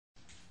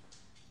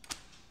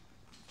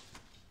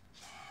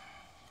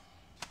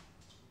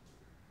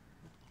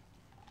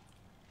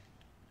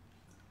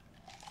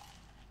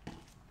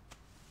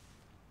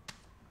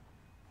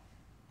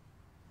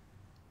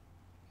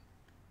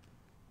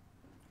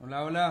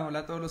Hola, hola, hola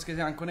a todos los que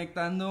se van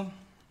conectando.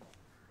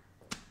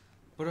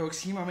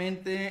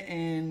 Próximamente,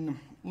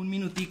 en un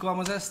minutico,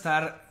 vamos a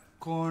estar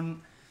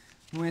con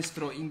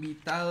nuestro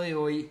invitado de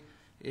hoy,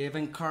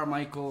 Evan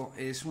Carmichael.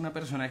 Es una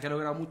persona que ha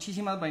logrado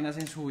muchísimas vainas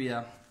en su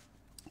vida.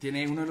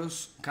 Tiene uno de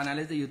los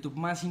canales de YouTube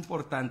más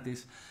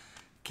importantes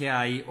que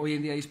hay hoy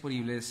en día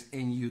disponibles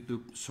en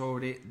YouTube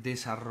sobre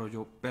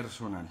desarrollo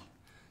personal.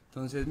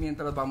 Entonces,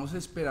 mientras vamos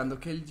esperando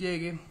que él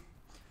llegue,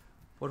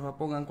 por favor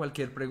pongan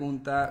cualquier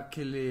pregunta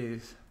que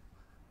les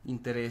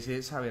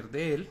interese saber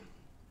de él.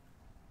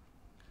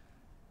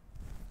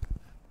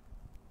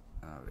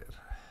 A ver.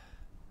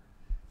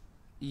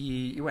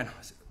 Y bueno,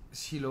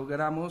 si lo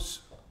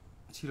logramos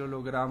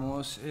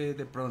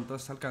de pronto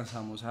hasta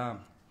alcanzamos a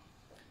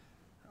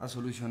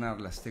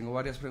solucionarlas. Tengo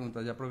varias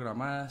preguntas ya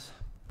programadas,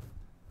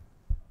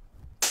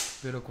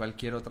 pero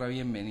cualquier otra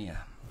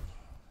bienvenida.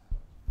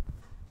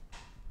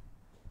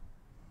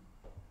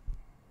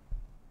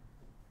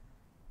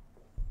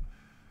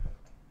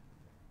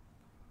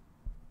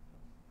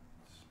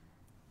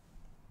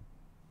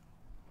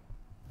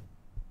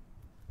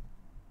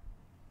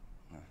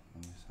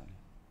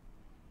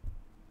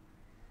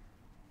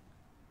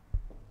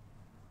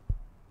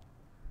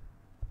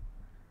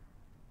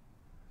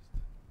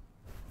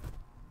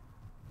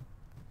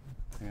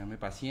 Ténganme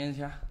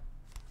paciencia.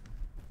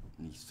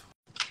 Listo.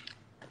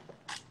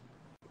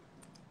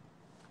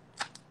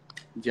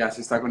 Ya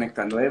se está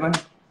conectando Evan.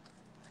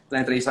 La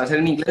entrevista va a ser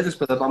en inglés,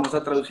 después la vamos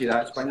a traducir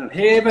a español.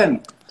 Hey,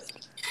 Evan!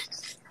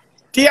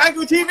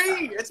 Tiago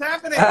TV, it's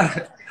happening.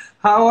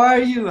 How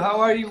are you?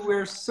 How are you?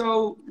 We're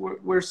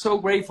so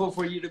grateful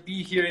for you to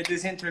be here in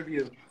this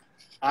interview.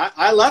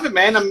 I love it,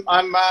 man.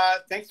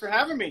 Thanks for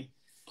having me.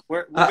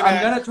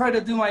 I'm gonna try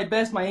to do my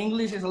best. My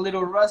English is a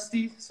little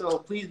rusty, so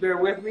please bear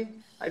with me.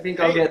 I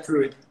think I'll get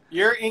through it.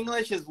 Your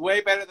English is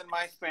way better than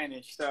my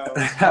Spanish, so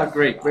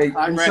great.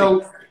 I'm ready.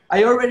 So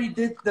I already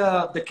did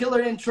the killer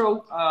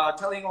intro,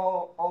 telling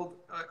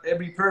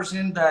every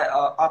person that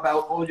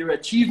about all your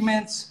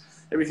achievements,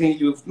 everything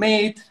you've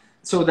made,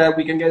 so that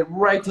we can get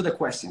right to the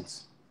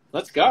questions.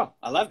 Let's go.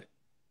 I love it.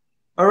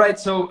 All right.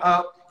 So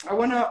I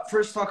want to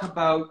first talk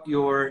about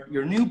your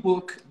new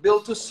book,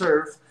 Built to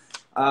Serve.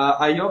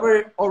 I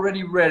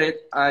already read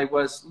it. I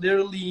was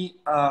literally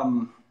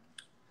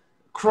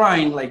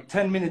crying like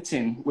 10 minutes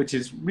in, which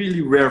is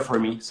really rare for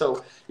me.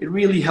 So it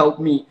really helped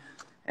me.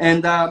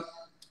 And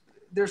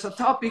there's a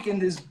topic in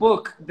this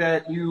book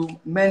that you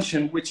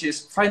mentioned, which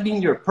is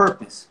finding your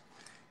purpose.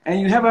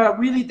 And you have a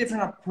really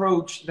different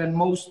approach than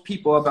most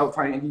people about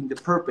finding the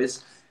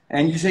purpose.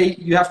 And you say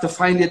you have to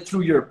find it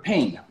through your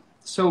pain.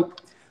 So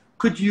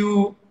could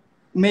you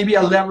maybe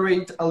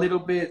elaborate a little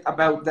bit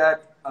about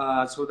that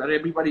so that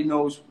everybody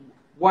knows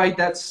why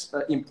that's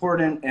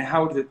important and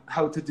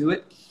how to do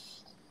it?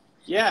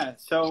 Yeah.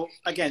 So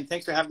again,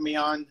 thanks for having me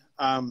on.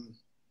 One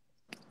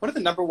of the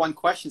number one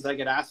questions I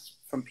get asked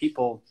from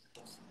people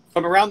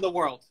from around the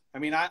world. I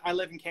mean, I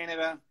live in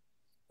Canada,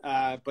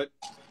 but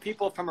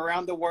people from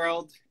around the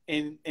world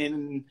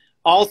in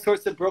all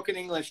sorts of broken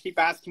English keep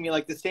asking me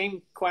like the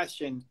same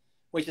question,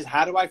 which is,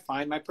 how do I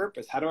find my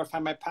purpose? How do I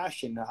find my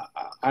passion?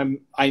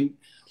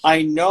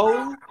 I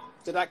know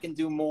that I can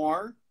do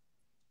more,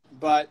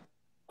 but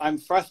I'm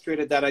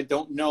frustrated that I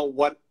don't know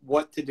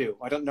what to do.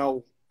 I don't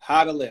know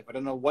how to live. I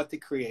don't know what to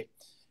create.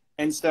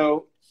 And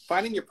so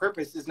finding your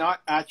purpose is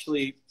not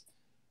actually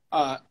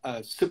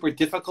a super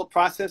difficult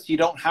process. You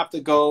don't have to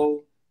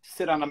go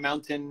sit on a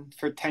mountain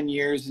for 10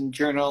 years and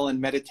journal and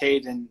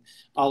meditate and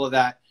all of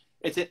that.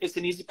 It's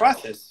an easy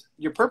process.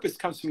 Your purpose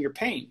comes from your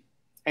pain.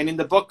 And in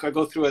the book, I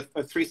go through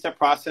a three-step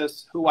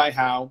process, who, why,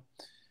 how.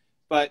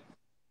 But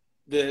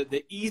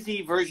the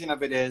easy version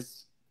of it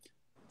is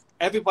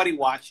everybody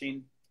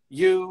watching,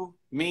 you,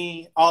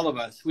 me, all of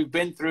us, we've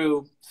been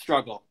through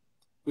struggle.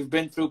 We've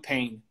been through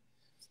pain.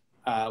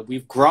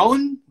 We've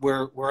grown.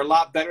 We're a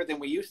lot better than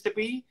we used to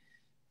be,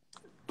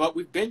 but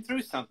we've been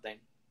through something.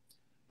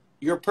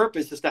 Your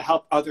purpose is to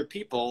help other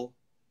people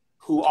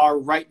who are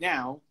right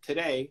now,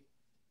 today,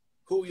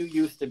 who you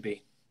used to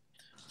be.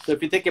 So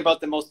if you think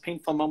about the most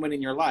painful moment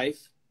in your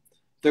life,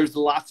 there's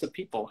lots of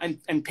people.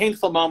 And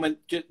painful moment,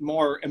 just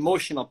more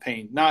emotional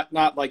pain, not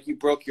like you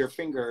broke your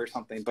finger or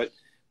something, but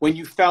when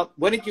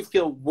did you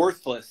feel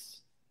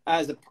worthless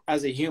as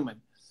a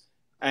human?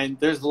 And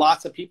there's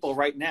lots of people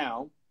right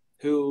now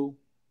who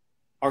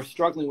are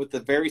struggling with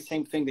the very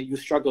same thing that you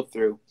struggled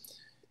through.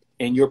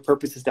 And your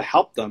purpose is to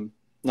help them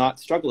not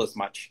struggle as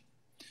much.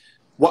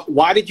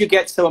 Why did you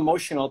get so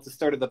emotional at the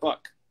start of the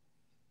book?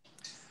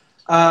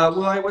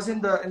 Well, I was in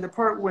the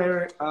part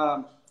where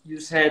you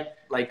said,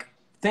 like,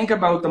 think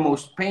about the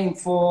most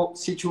painful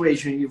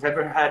situation you've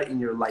ever had in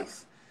your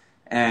life.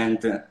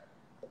 And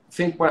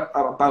think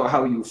about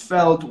how you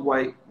felt,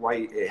 why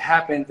it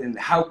happened, and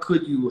how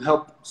could you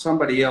help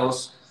somebody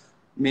else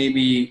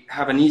maybe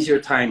have an easier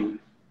time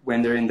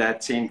when they're in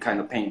that same kind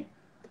of pain.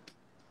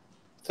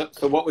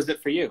 So what was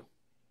it for you?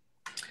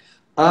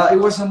 It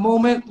was a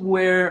moment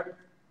where,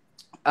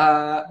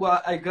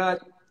 well,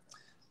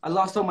 I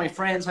lost all my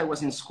friends. I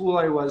was in school.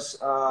 I was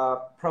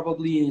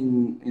probably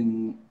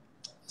in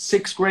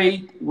sixth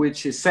grade,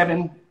 which is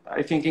 7,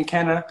 I think, in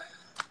Canada.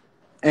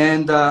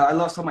 And I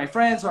lost all my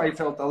friends, so I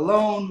felt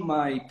alone.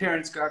 My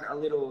parents got a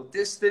little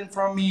distant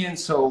from me. And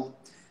so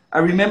I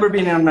remember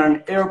being on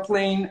an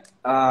airplane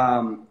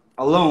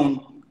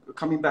alone,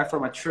 coming back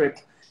from a trip,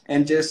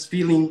 and just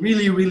feeling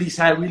really, really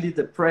sad, really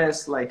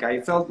depressed. Like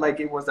I felt like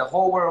it was the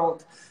whole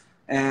world.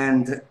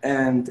 And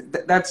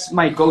that's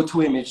my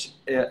go-to image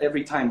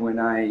every time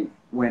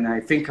when I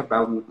think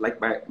about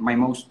like my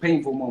most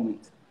painful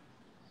moment.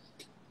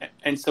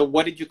 And so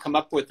what did you come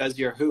up with as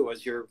your who,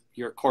 as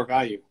your core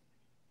value?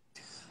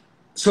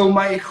 So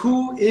my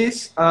who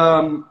is,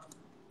 how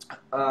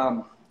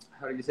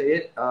do you say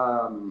it?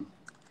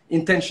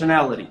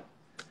 Intentionality.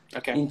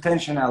 Okay.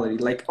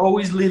 Intentionality. Like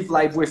always live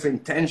life with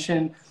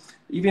intention.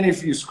 Even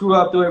if you screw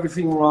up, do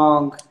everything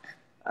wrong,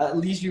 at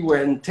least you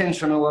were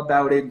intentional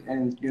about it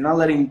and you're not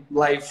letting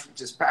life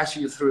just pass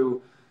you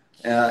through.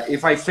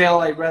 If I fail,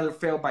 I'd rather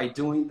fail by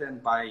doing than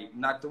by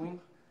not doing.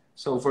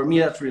 So for me,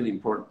 that's really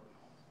important.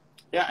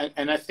 Yeah,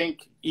 and I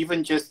think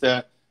even just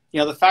the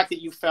fact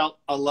that you felt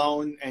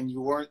alone and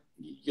you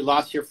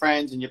lost your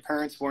friends and your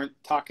parents weren't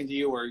talking to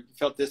you or you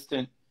felt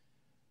distant,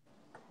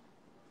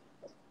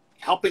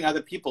 helping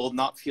other people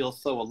not feel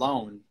so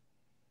alone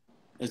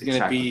is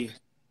going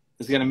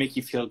to make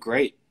you feel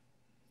great.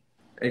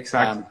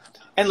 Exactly.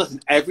 And listen,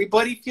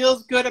 everybody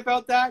feels good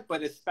about that,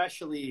 but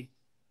especially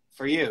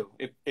for you.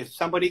 If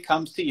somebody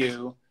comes to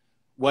you,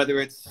 whether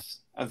it's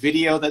a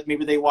video that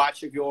maybe they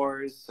watch of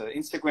yours, an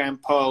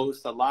Instagram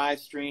post, a live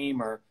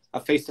stream, or a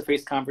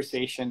face-to-face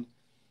conversation,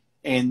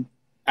 and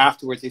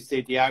afterwards they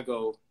say,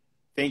 Diego,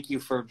 thank you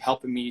for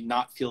helping me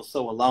not feel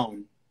so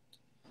alone.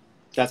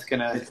 That's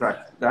gonna.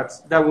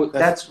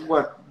 That's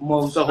what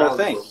most the whole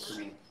thing. To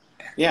me.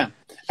 Yeah,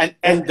 and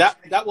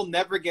that will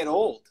never get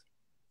old.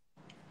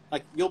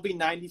 Like you'll be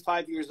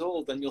 95 years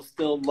old and you'll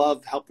still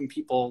love helping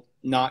people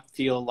not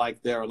feel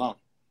like they're alone.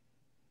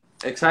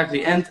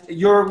 Exactly. And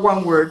your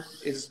one word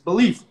is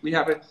belief. We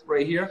have it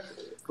right here.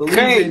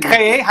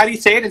 Cree. How do you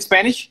say it in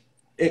Spanish?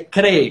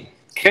 Cree.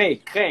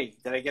 Cree.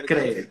 Did I get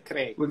it?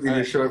 Cree. Would be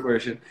the short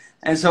version.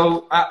 And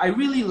so I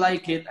really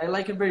like it. I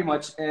like it very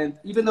much. And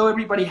even though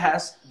everybody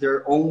has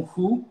their own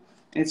who,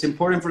 and it's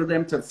important for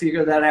them to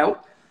figure that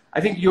out,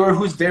 I think your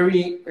who is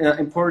very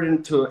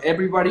important to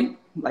everybody.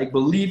 Like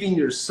believe in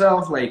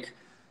yourself, like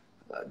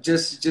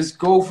just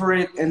go for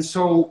it. And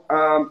so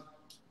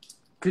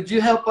could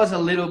you help us a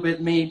little bit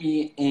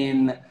maybe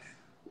in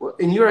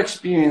your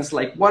experience,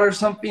 like what are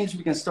some things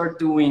we can start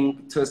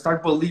doing to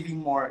start believing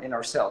more in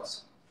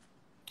ourselves?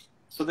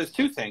 So there's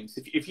two things.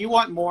 If you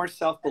want more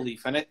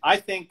self-belief, and I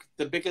think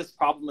the biggest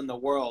problem in the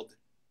world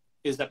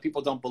is that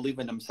people don't believe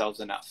in themselves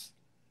enough.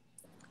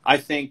 I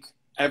think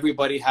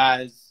everybody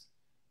has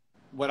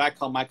what I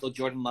call Michael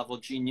Jordan level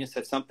genius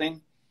at something.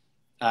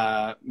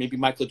 Maybe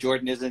Michael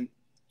Jordan isn't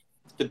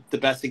the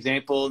best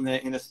example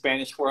in the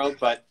Spanish world,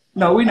 but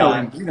no, we know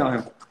him. We know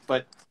him.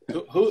 But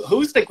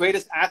who's the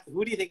greatest athlete?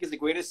 Who do you think is the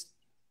greatest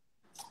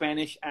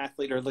Spanish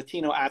athlete or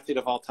Latino athlete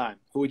of all time?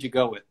 Who would you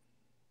go with?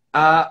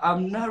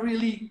 I'm not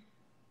really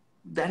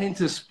that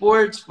into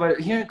sports, but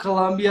here in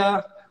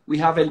Colombia we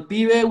have El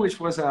Pibe, which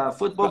was a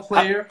football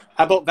player.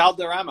 How about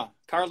Valderrama?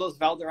 Carlos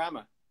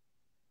Valderrama.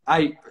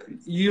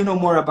 You know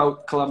more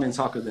about Colombian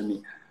soccer than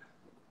me.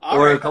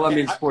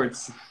 Colombian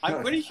sports.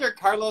 I'm pretty sure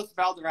Carlos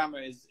Valderrama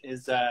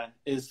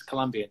is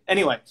Colombian.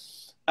 Anyway,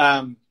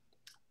 the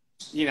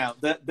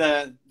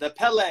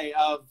Pele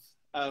of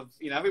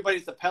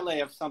everybody's the Pele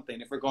of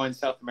something. If we're going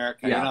South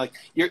America, yeah.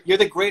 You're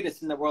the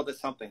greatest in the world at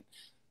something.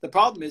 The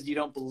problem is you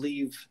don't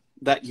believe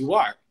that you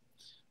are,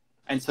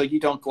 and so you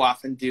don't go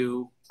off and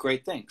do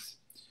great things.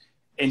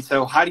 And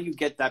so how do you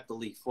get that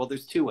belief? Well,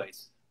 there's two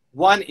ways.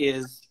 One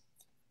is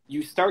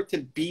you start to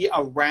be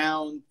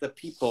around the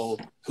people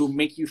who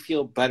make you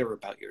feel better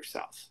about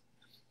yourself.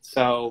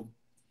 So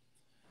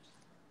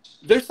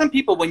there's some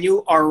people, when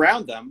you are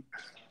around them,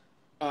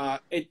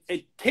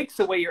 it takes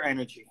away your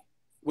energy.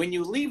 When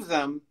you leave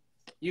them,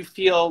 you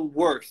feel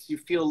worse. You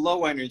feel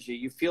low energy.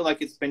 You feel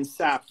like it's been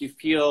sapped. You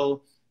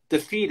feel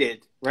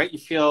defeated, right? You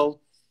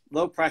feel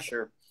low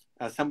pressure.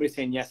 Somebody's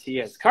saying, yes, he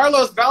is.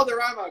 Carlos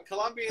Valderrama,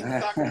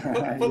 Colombian soccer,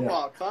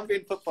 football, yeah.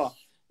 Colombian football.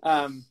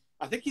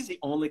 I think he's the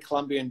only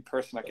Colombian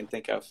person I can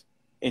think of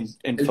in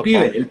football.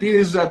 El Pibe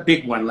is a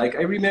big one. Like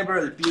I remember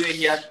El Pibe,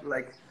 he had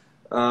like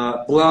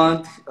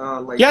blonde.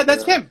 Yeah,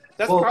 that's him.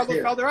 That's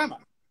Carlos Valderrama.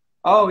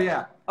 Oh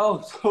yeah.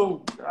 Oh,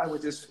 so I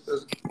was just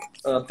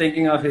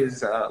thinking of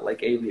his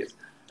like alias.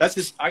 That's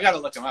just. I gotta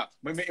look him up.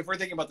 If we're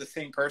thinking about the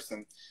same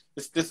person,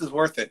 this is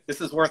worth it. This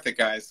is worth it,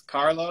 guys.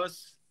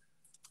 Carlos.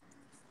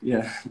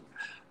 Yeah,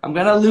 I'm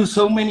gonna lose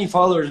so many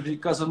followers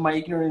because of my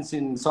ignorance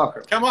in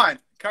soccer. Come on.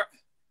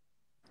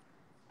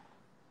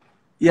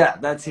 Yeah,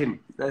 that's him.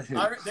 That's him.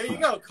 All right, there you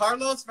go,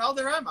 Carlos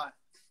Valderrama.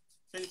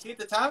 Can you see at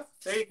the top?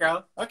 There you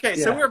go. Okay,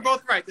 yeah. So we were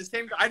both right. The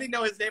same. I didn't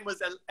know his name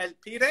was El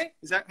Pire.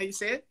 Is that how you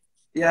say it?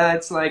 Yeah,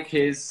 it's like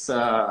his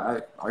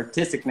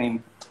artistic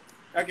name.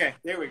 Okay,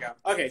 there we go.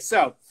 Okay,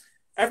 so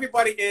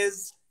everybody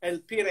is El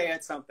Pire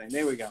at something.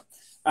 There we go.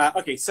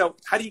 Okay, so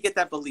how do you get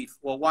that belief?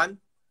 Well, one,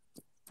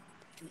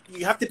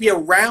 you have to be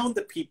around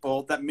the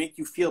people that make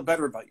you feel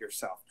better about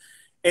yourself.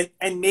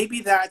 And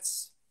maybe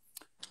that's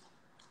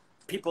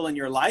people in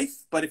your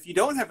life, but if you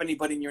don't have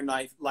anybody in your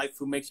life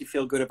who makes you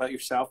feel good about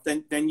yourself,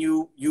 then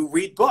you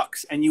read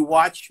books and you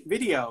watch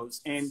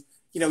videos, and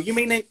you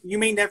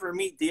may never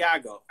meet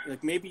Diago.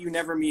 Like, maybe you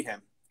never meet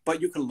him,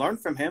 but you can learn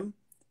from him.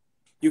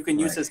 You can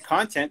use his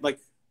content. Like,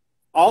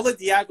 all the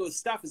Diago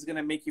stuff is going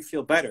to make you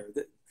feel better.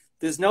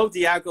 There's no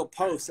Diago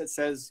post that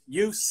says,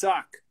 "You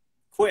suck,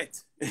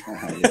 quit."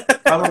 Yeah.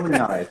 Probably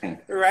not, I think.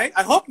 Right?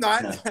 I hope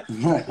not.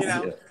 Yeah.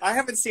 Yeah. I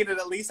haven't seen it,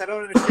 at least. I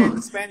don't understand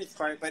the Spanish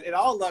part, but it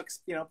all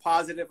looks,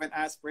 positive and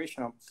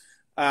aspirational.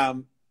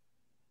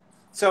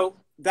 So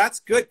that's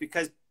good,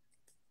 because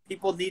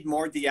people need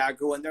more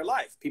Diago in their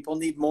life. People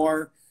need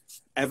more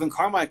Evan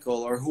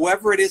Carmichael or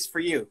whoever it is for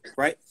you,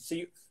 right? So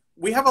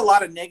we have a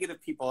lot of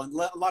negative people and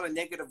a lot of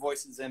negative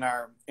voices in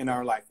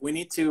our life. We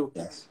need to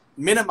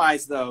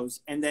minimize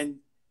those and then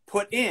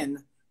put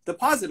in the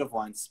positive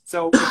ones.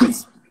 So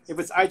if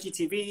it's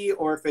IGTV,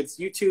 or if it's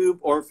YouTube,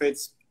 or if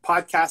it's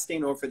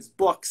podcasting, or if it's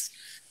books,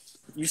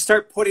 you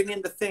start putting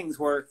in the things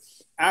where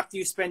after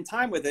you spend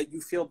time with it,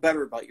 you feel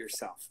better about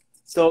yourself.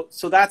 So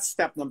that's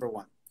step number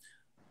one.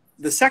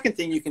 The second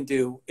thing you can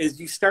do is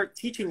you start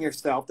teaching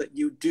yourself that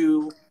you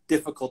do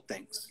difficult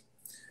things.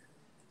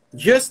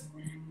 Just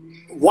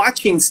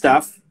watching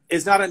stuff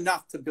is not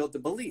enough to build the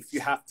belief. You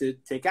have to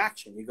take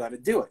action. You got to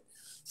do it.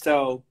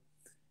 So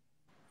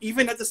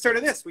even at the start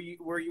of this,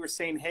 where you were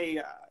saying,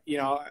 "Hey,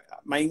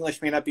 my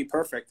English may not be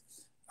perfect."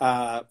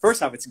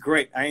 First off, it's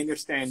great. I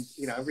understand,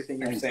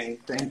 everything you're saying.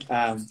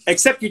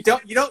 Except you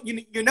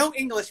know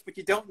English, but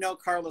you don't know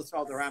Carlos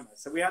Valderrama.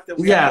 So we have to.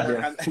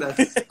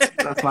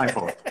 That's my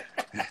fault.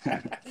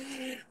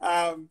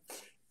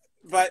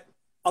 But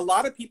a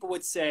lot of people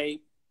would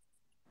say,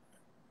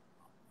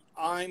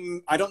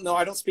 I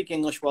don't speak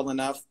English well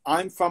enough.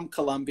 I'm from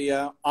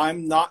Colombia.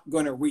 I'm not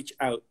going to reach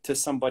out to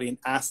somebody and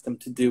ask them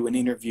to do an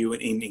interview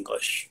in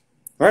English.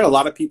 Right? A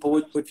lot of people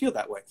would feel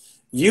that way.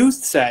 You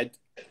said,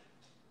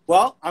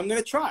 well, I'm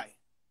going to try.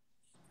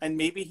 And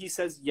maybe he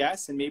says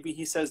yes, and maybe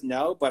he says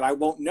no, but I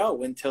won't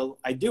know until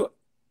I do it.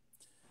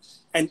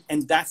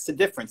 And that's the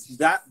difference.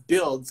 That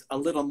builds a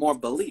little more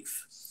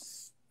belief.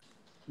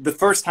 The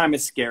first time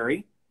is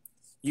scary.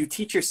 You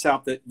teach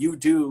yourself that you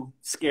do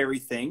scary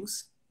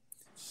things,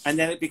 and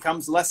then it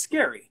becomes less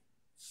scary.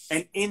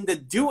 And in the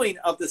doing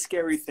of the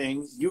scary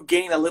thing, you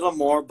gain a little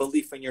more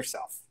belief in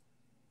yourself.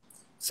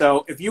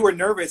 So if you were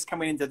nervous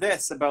coming into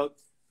this about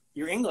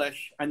your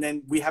English, and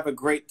then we have a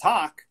great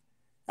talk,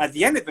 at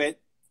the end of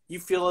it, you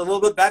feel a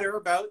little bit better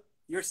about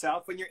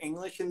yourself and your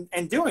English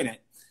and doing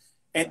it.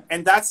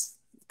 And that's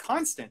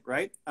constant,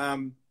 right?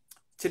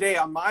 Today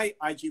on my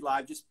IG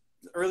Live, just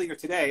earlier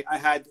today, I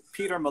had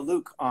Peter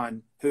Maluk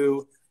on,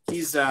 who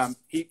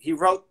he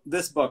wrote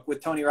this book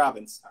with Tony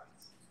Robbins.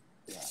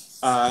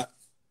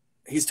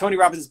 He's Tony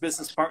Robbins'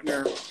 business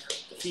partner.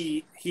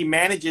 He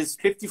manages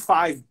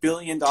 $55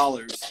 billion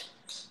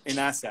in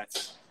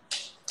assets.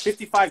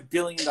 $55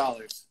 billion.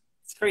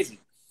 It's crazy.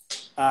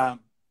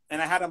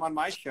 And I had him on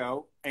my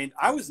show, and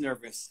I was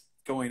nervous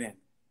going in.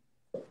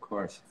 Of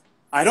course.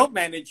 I don't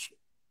manage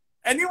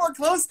anywhere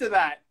close to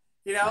that,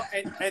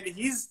 and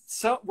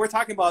we're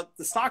talking about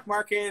the stock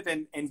market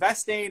and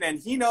investing, and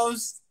he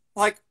knows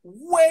like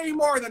way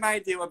more than I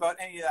do about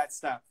any of that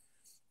stuff.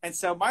 And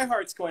so my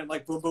heart's going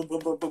like boom, boom, boom,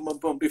 boom, boom, boom,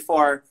 boom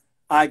before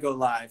I go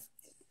live.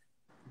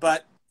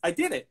 But I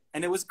did it,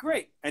 and it was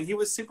great, and he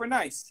was super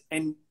nice.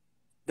 And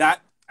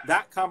that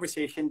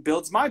conversation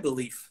builds my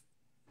belief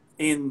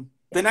in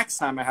the next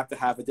time I have to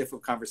have a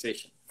difficult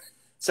conversation.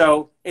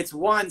 So it's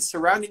one,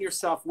 surrounding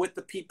yourself with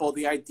the people,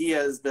 the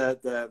ideas,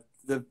 the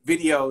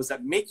videos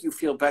that make you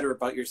feel better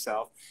about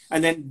yourself,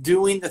 and then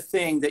doing the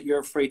thing that you're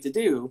afraid to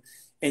do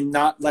and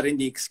not letting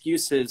the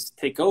excuses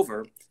take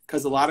over.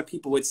 Because a lot of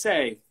people would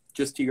say,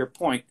 just to your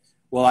point,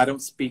 well, I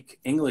don't speak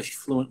English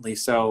fluently,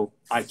 so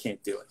I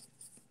can't do it.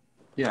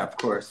 Yeah, of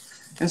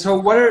course. And so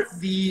what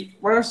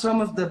are some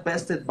of the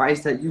best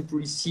advice that you've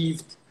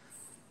received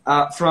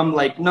from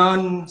like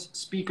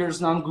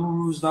non-speakers,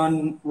 non-gurus,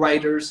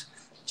 non-writers,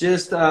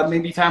 just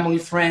maybe family,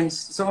 friends,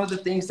 some of the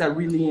things that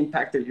really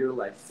impacted your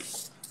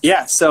life?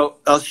 Yeah, so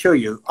I'll show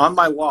you. On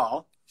my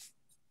wall,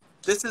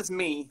 this is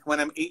me when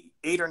I'm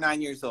 8 or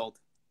 9 years old.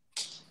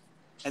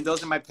 And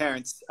those are my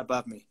parents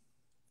above me.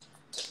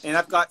 And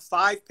I've got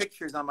 5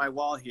 pictures on my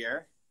wall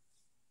here.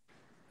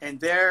 And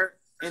they're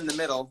in the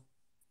middle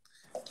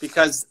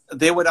because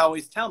they would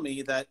always tell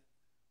me that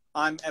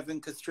I'm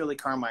Evan Castrilli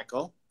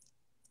Carmichael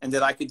and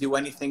that I could do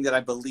anything that I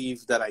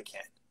believe that I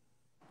can.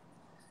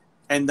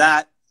 And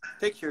that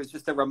picture is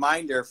just a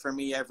reminder for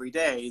me every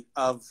day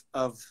of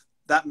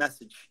that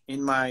message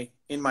in my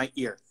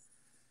ear.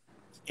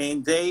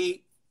 And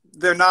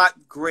they're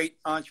not great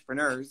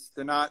entrepreneurs.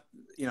 They're not,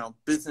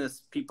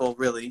 business people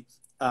really.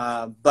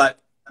 But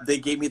they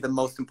gave me the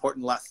most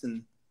important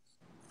lesson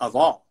of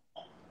all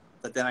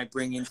that then I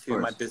bring into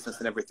my business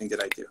and everything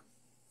that I do.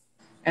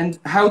 And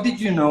how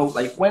did you know,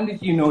 like, when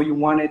did you know you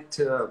wanted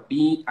to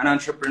be an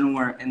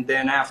entrepreneur and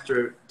then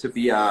after to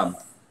be a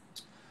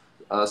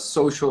a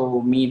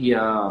social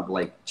media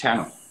like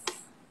channel?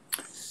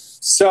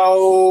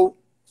 So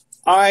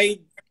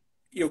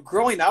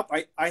growing up,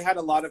 I had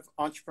a lot of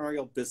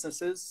entrepreneurial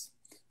businesses.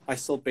 I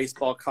sold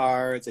baseball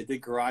cards. I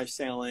did garage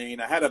selling.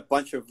 I had a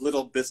bunch of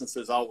little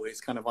businesses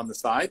always kind of on the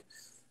side.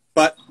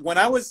 But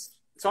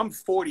so I'm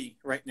 40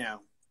 right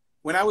now.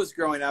 When I was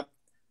growing up,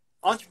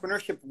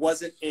 entrepreneurship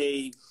wasn't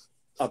a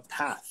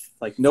path.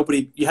 Like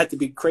you had to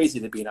be crazy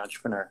to be an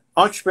entrepreneur.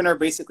 Entrepreneur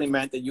basically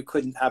meant that you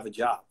couldn't have a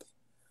job.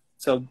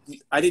 So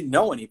I didn't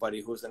know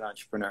anybody who was an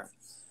entrepreneur.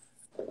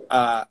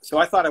 So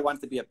I thought I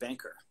wanted to be a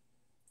banker.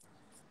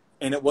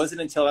 And it wasn't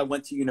until I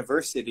went to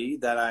university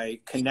that I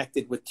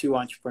connected with two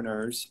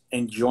entrepreneurs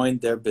and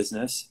joined their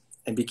business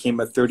and became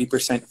a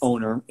 30%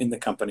 owner in the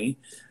company.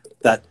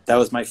 That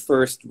was my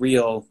first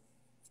real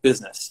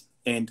business.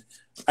 And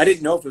I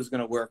didn't know if it was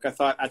going to work. I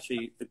thought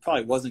actually it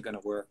probably wasn't going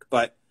to work,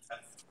 but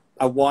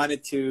I'd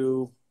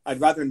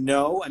rather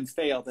know and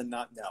fail than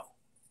not know.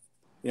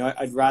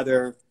 I'd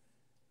rather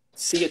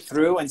see it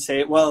through and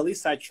say, well, at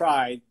least I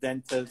tried,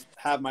 than to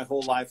have my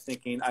whole life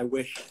thinking, I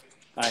wish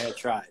I had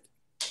tried.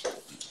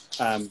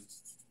 And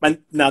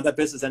now that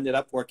business ended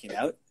up working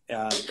out.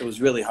 It was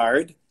really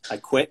hard. I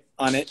quit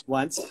on it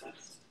once,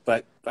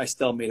 but I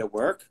still made it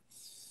work.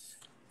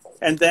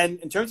 And then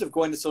in terms of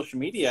going to social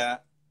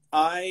media,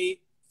 I'm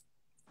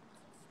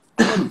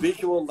a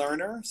visual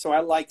learner, so I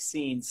like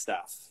seeing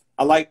stuff.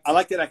 I like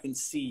that I can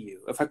see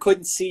you. If I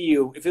couldn't see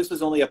you, if this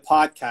was only a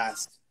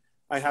podcast,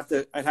 I'd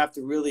have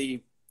to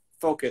really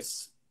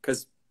focus,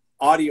 because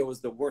audio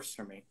is the worst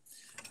for me.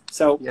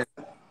 So yeah.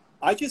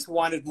 I just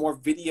wanted more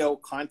video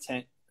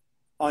content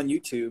on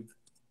YouTube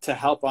to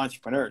help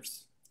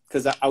entrepreneurs,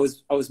 because I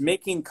was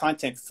making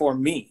content for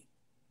me.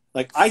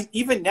 Like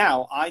even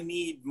now I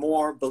need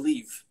more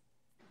belief.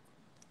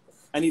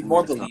 I need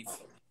more belief.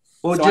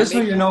 Well, so just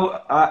so you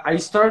know, I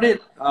started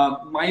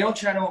my own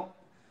channel.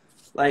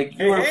 Like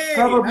you were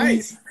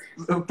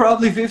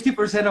probably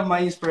 50% of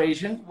my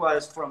inspiration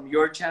was from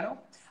your channel.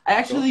 I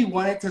actually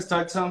wanted to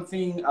start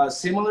something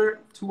similar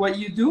to what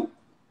you do,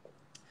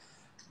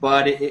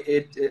 but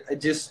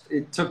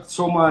it took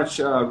so much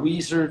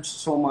research,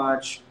 so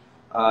much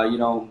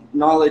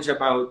knowledge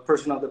about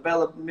personal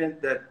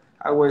development that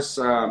I was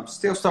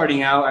still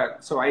starting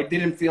out. So I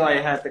didn't feel I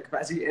had the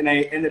capacity, and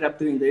I ended up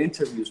doing the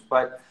interviews.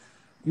 But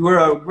you were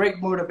a great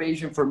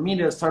motivation for me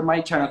to start my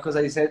channel, because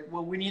I said,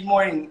 well, we need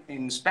more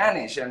in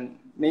Spanish and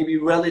maybe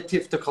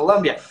relative to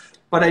Colombia.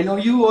 But I know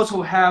you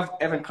also have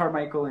Evan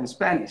Carmichael in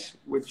Spanish,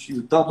 which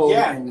you doubled.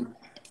 Yeah.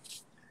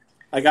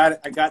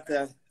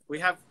 We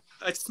have,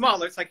 it's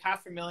smaller. It's like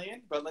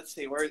 500,000, but let's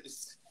see, where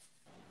is,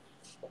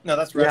 no,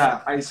 that's Russian.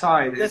 Yeah, I saw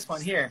it. This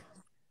one here.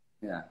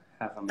 Yeah.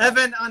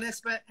 Evan en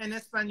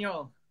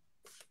Español.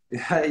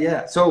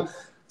 Yeah.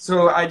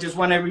 So I just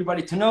want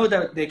everybody to know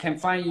that they can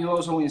find you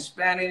also in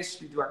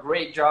Spanish. You do a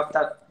great job.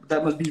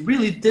 That must be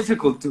really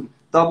difficult to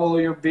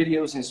double your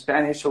videos in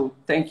Spanish. So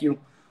thank you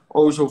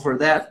also for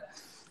that.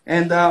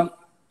 And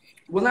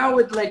well, now I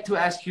would like to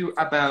ask you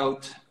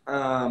about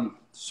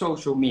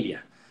social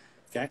media.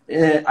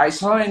 Okay. I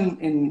saw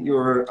in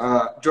your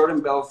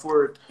Jordan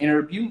Belfort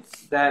interview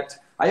that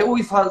I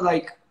always thought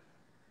like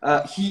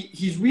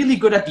he's really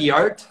good at the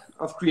art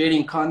of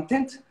creating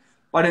content.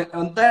 But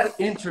on that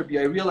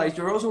interview, I realized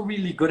you're also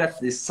really good at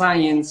the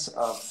science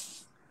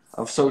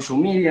of social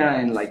media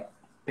and like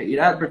paid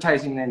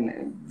advertising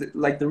and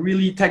like the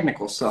really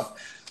technical stuff.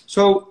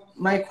 So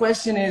my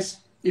question is,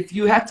 if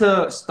you had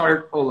to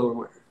start all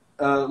over,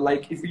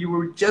 like if you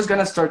were just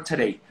gonna start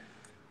today,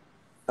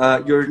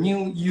 your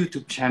new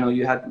YouTube channel,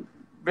 you had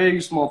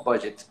very small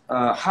budget.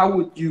 How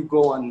would you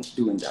go on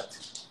doing that?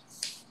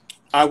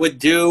 I would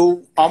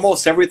do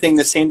almost everything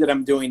the same that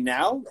I'm doing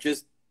now,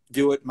 just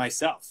do it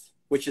myself,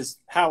 which is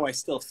how I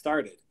still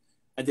started.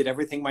 I did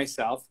everything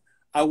myself.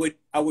 I would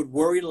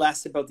worry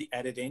less about the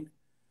editing.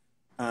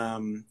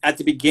 At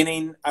the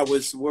beginning, I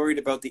was worried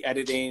about the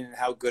editing and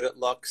how good it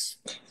looks.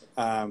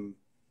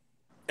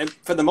 And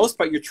for the most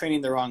part, you're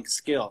training the wrong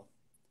skill.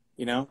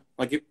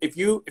 Like if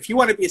you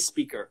want to be a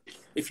speaker,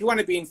 if you want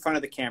to be in front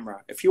of the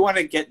camera, if you want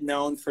to get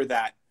known for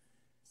that,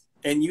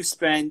 and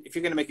if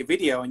you're going to make a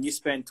video and you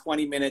spend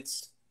 20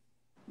 minutes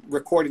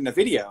recording the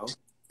video,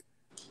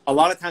 a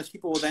lot of times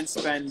people will then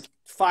spend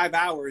 5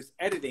 hours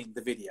editing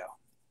the video.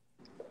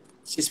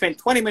 So you spend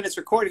 20 minutes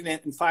recording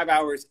it and 5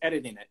 hours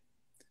editing it.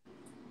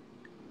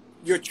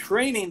 You're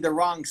training the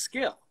wrong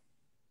skill.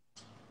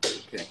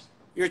 Okay.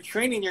 You're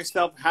training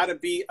yourself how to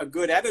be a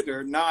good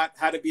editor, not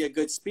how to be a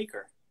good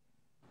speaker.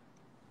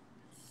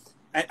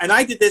 And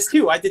I did this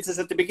too. I did this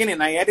at the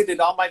beginning. I edited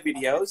all my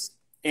videos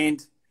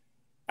and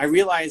I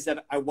realized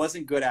that I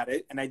wasn't good at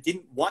it and I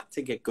didn't want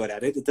to get good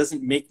at it. It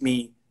doesn't make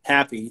me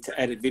happy to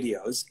edit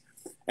videos.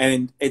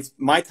 And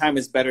my time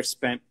is better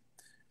spent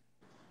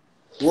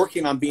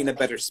working on being a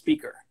better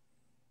speaker.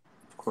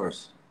 Of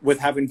course. With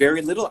having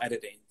very little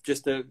editing,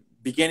 just the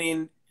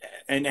beginning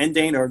and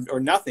ending or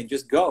nothing,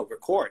 just go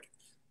record.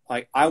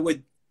 Like I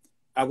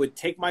would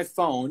take my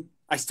phone.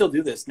 I still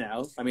do this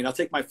now. I mean, I'll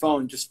take my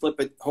phone, just flip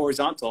it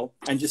horizontal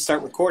and just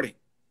start recording.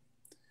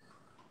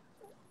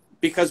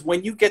 Because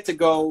when you get to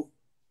go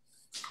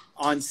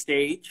on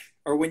stage,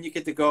 or when you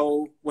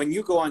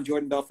go on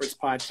Jordan Belfort's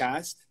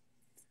podcast,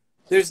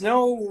 there's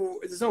no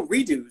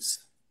redos.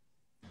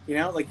 You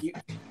know, like you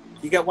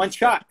get one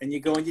shot and you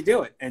go and you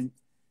do it. And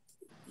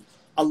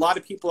a lot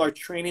of people are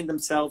training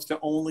themselves to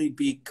only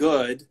be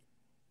good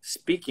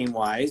speaking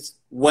wise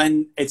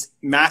when it's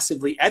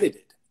massively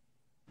edited.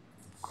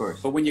 Of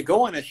course. But when you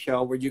go on a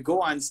show where you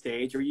go on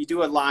stage or you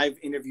do a live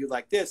interview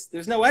like this,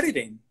 there's no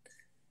editing.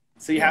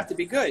 So you have to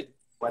be good.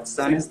 What's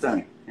done is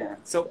done. Yeah.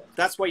 So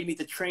that's why you need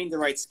to train the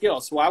right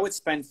skills. So I would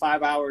spend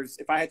 5 hours,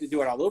 if I had to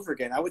do it all over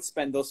again, I would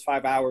spend those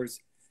 5 hours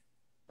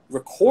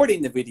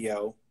recording the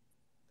video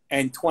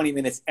and 20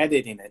 minutes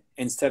editing it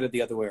instead of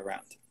the other way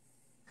around.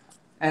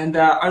 And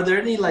are there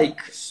any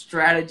like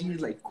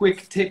strategies, like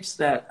quick tips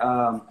that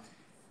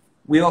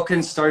we all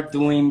can start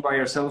doing by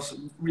ourselves?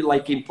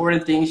 Like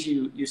important things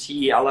you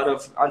see a lot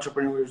of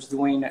entrepreneurs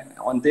doing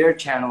on their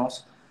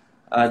channels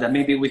that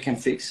maybe we can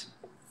fix?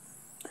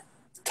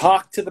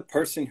 Talk to the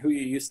person who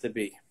you used to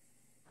be.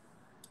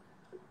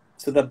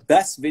 So the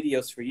best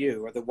videos for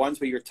you are the ones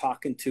where you're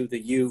talking to the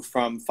you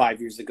from 5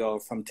 years ago,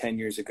 from 10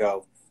 years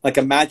ago. Like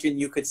imagine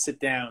you could sit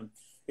down,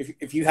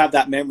 if you have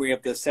that memory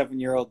of the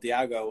 7-year-old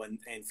Diago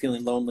and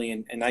feeling lonely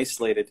and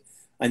isolated,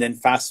 and then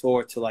fast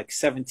forward to like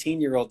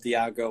 17-year-old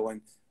Diago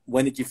and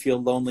when did you feel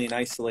lonely and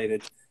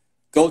isolated?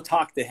 Go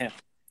talk to him.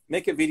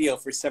 Make a video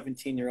for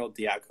 17-year-old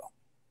Diago.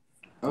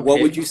 Okay.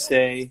 What would you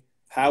say?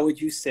 How would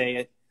you say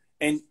it?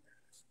 And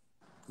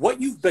what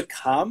you've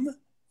become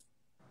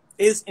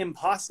is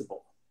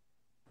impossible.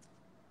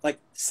 Like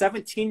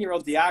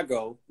 17-year-old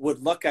Diago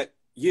would look at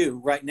you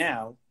right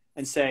now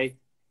and say,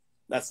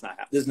 that's not,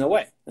 there's no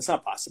way. That's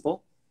not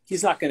possible.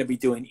 He's not going to be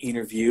doing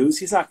interviews.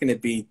 He's not going to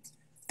be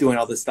doing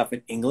all this stuff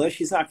in English.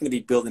 He's not going to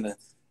be building an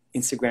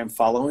Instagram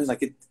following.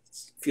 Like it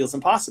feels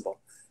impossible.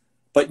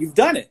 But you've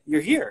done it.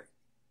 You're here.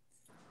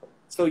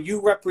 So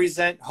you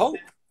represent hope.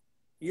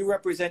 You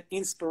represent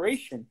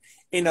inspiration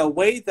in a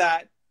way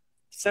that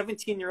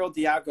 17-year-old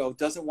Diago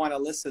doesn't want to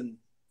listen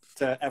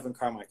to Evan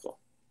Carmichael,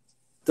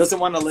 doesn't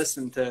want to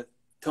listen to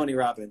Tony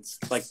Robbins,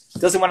 like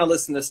doesn't want to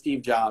listen to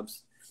Steve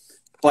Jobs,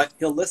 but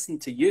he'll listen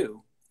to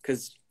you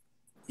because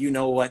you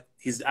know what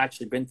he's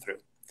actually been through.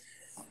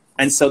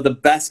 And so the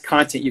best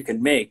content you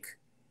can make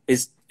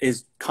is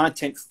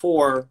content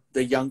for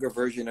the younger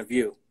version of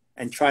you.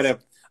 And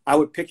I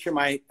would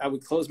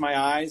close my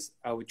eyes,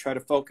 I would try to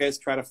focus,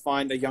 try to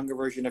find a younger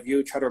version of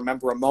you, try to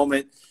remember a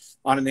moment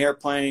on an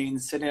airplane,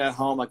 sitting at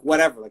home, like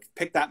whatever, like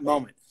pick that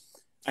moment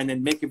and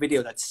then make a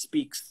video that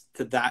speaks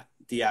to that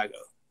Diago.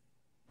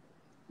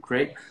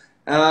 Great.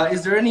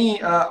 Is there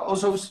any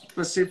also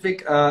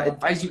specific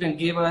advice you can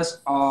give us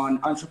on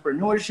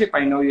entrepreneurship?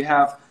 I know you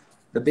have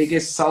the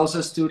biggest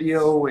salsa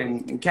studio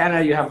in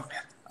Canada. You have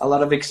a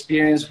lot of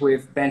experience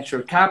with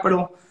venture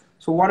capital.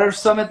 So what are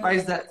some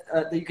advice that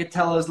you could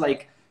tell us,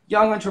 like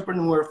young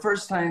entrepreneur,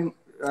 first time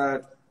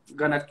that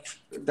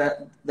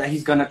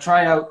he's gonna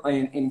try out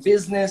in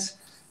business?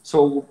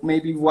 So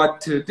maybe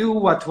what to do,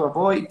 what to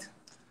avoid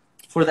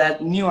for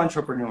that new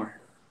entrepreneur?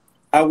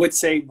 I would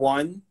say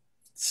one,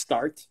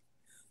 start.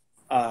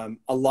 A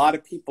lot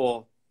of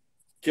people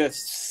just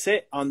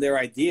sit on their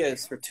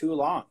ideas for too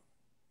long.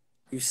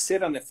 You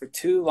sit on it for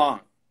too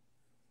long.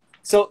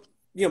 So,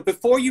 you know,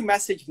 before you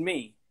messaged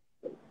me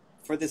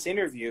for this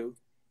interview,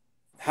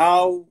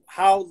 how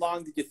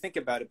long did you think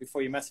about it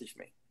before you messaged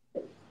me?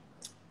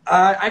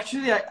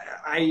 Actually,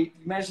 I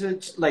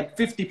messaged like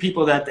 50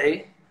 people that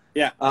day.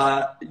 Yeah.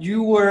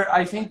 You were,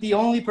 I think, the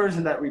only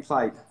person that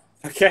replied.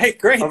 Okay,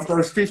 great. Of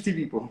those 50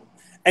 people.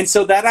 And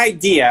so that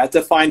idea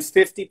to find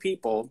 50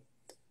 people,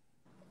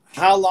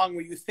 how long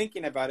were you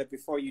thinking about it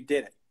before you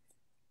did it?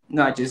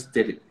 No, I just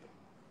did it.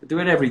 I do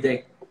it every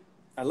day.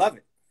 I love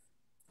it.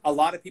 A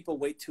lot of people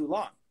wait too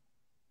long.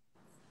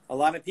 A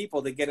lot of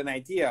people, they get an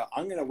idea.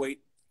 I'm going to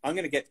wait. I'm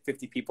going to get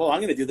 50 people. I'm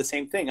going to do the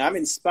same thing. I'm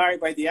inspired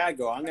by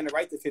Diago. I'm going to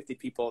write to 50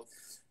 people.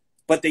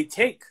 But they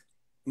take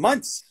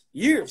months,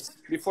 years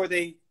before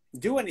they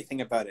do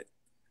anything about it.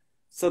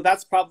 So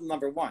that's problem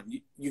number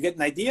one. You get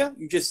an idea,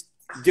 you just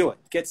do it.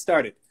 Get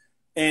started.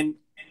 And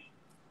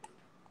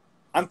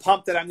I'm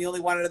pumped that I'm the only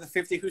one out of the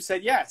 50 who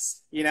said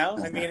yes. You know,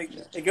 I mean,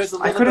 it goes a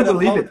little bit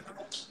of hope,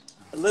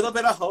 a little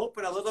bit of hope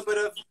and a little bit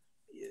of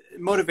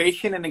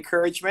motivation and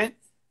encouragement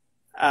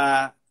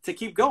to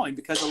keep going,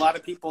 because a lot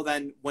of people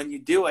then, when you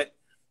do it,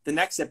 the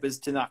next step is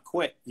to not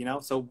quit, you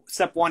know? So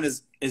step one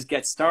is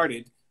get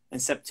started,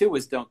 and step two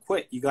is don't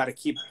quit. You got to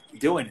keep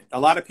doing it. A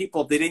lot of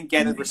people, if they didn't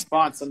get a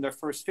response on their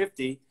first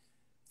 50,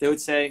 they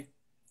would say,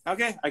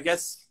 okay, I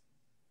guess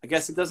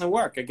it doesn't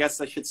work. I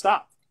guess I should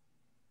stop.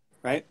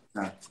 Right?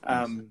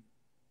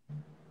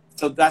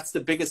 So that's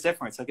the biggest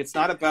difference. Like, it's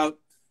not about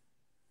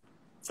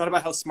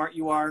how smart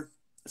you are.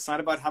 It's not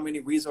about how many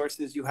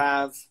resources you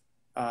have.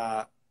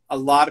 A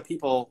lot of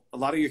people, a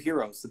lot of your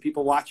heroes, the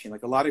people watching,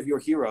 like a lot of your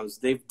heroes,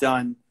 they've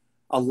done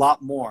a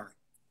lot more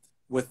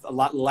with a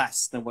lot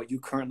less than what you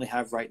currently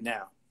have right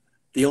now.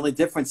 The only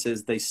difference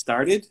is they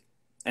started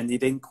and they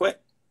didn't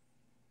quit.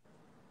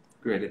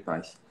 Great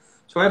advice.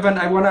 So Evan,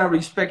 I want to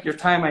respect your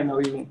time. I know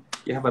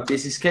you have a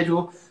busy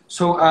schedule.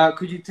 So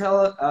could you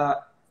tell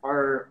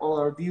all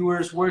our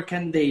viewers where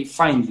can they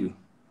find you?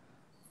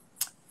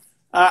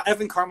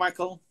 Evan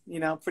Carmichael, you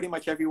know, pretty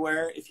much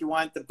everywhere. If you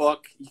want the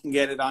book, you can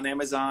get it on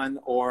Amazon,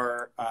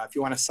 or if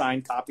you want a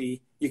signed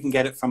copy, you can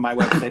get it from my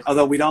website.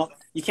 Although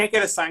you can't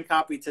get a signed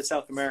copy to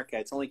South America.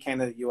 It's only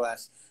Canada,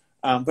 US.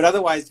 But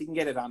otherwise, you can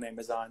get it on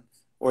Amazon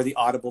or the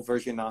Audible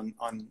version on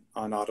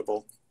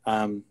Audible.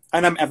 And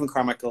I'm Evan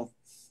Carmichael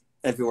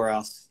everywhere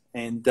else.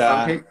 And,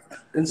 okay.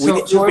 And so,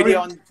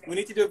 we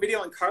need to do a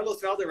video on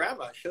Carlos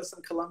Valderrama. Show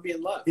some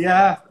Colombian love.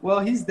 Yeah, well,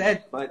 he's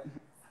dead, but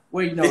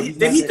wait, no,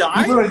 did he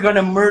die? People are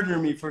gonna murder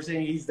me for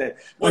saying he's dead.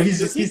 Well,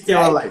 he's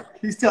still alive.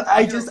 He's still.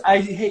 I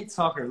hate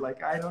soccer.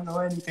 Like, I don't know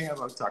anything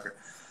about soccer.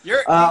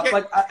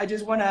 But I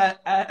just want to.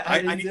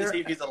 I need to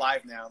see if he's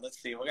alive now.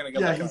 Let's see. We're gonna go.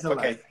 Yeah, he's alive.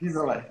 Okay. He's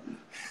alive.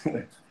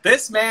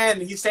 This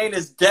man, he's saying,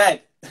 is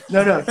dead.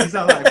 No, he's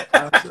alive.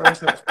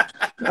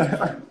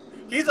 Sorry.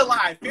 He's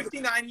alive.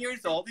 59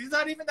 years old. He's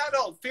not even that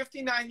old.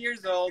 59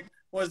 years old.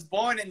 Was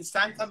born in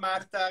Santa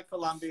Marta,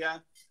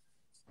 Colombia.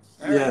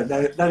 Yeah,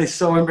 that is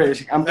so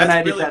embarrassing. I'm gonna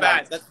edit that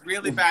out. That's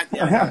really bad.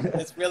 Yeah,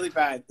 that's really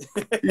bad.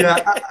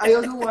 Yeah, I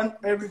also want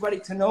everybody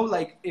to know,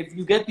 like, if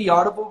you get the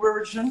Audible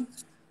version,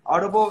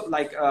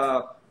 like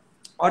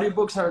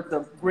audiobooks are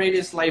the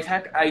greatest life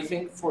hack, I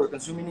think, for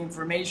consuming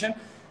information.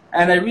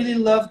 And I really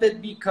loved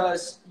it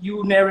because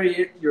you narrate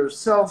it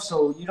yourself,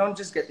 so you don't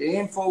just get the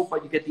info,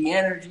 but you get the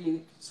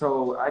energy.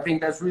 So I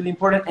think that's really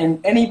important, and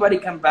anybody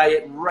can buy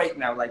it right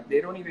now. Like, they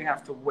don't even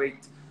have to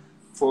wait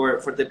for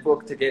the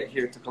book to get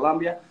here to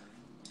Colombia.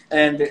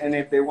 And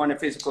if they want a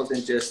physical,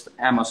 then just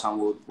Amazon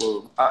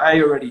will. I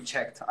already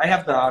checked. I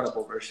have the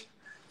Audible version.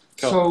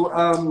 Cool.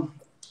 So,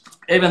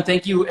 Evan,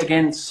 thank you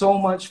again so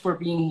much for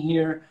being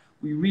here.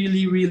 We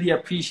really, really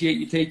appreciate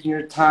you taking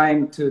your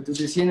time to do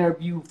this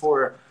interview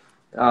for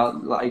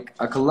like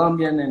a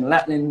Colombian and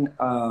Latin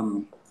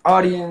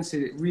audience.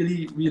 It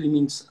really, really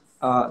means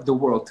the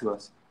world to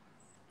us.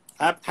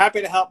 I'm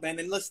happy to help, man.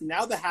 And listen,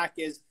 now the hack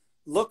is,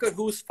 look at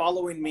who's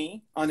following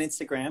me on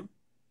Instagram.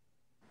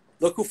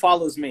 Look who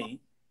follows me.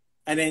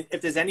 And then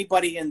if there's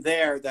anybody in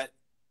there that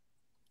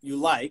you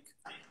like,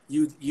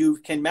 you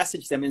can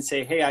message them and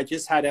say, hey, I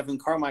just had Evan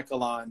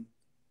Carmichael on.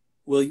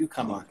 Will you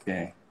come on?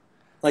 Okay.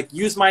 Like,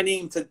 use my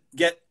name to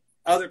get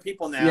other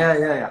people now.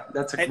 Yeah.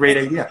 That's a great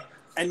idea.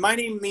 And my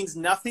name means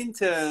nothing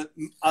to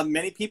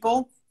many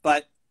people,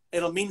 but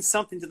it'll mean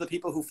something to the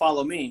people who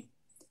follow me.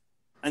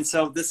 And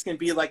so this can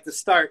be like the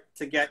start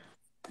to get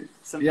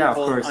some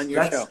people on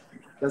your show.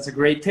 That's a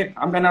great tip.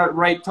 I'm going to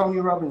write Tony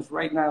Robbins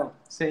right now,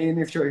 saying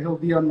if he'll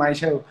be on my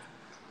show.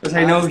 Because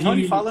I know does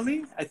Tony follow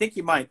me? I think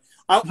he might.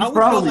 I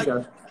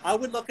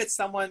would look at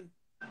someone,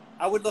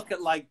 I would look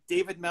at like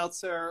David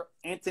Meltzer,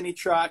 Anthony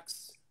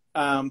Trucks,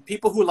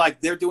 people who like,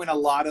 they're doing a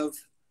lot of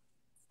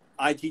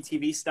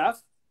IGTV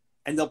stuff,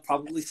 and they'll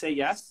probably say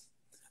yes.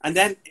 And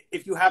then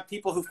if you have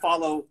people who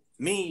follow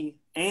me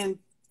and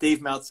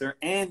Dave Meltzer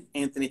and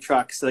Anthony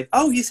Trucks, like,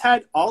 oh, he's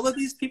had all of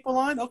these people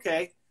on?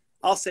 Okay,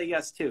 I'll say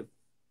yes too.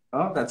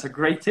 Oh, that's a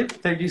great tip.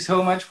 Thank you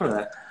so much for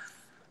that.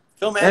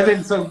 Cool, man.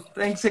 Evan, so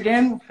thanks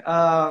again.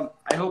 I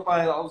hope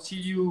I'll see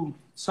you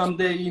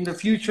someday in the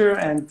future.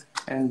 And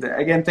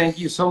again, thank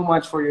you so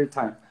much for your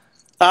time.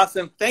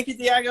 Awesome. Thank you,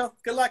 Diego.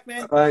 Good luck,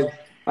 man. Bye.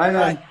 Bye,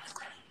 man. Bye.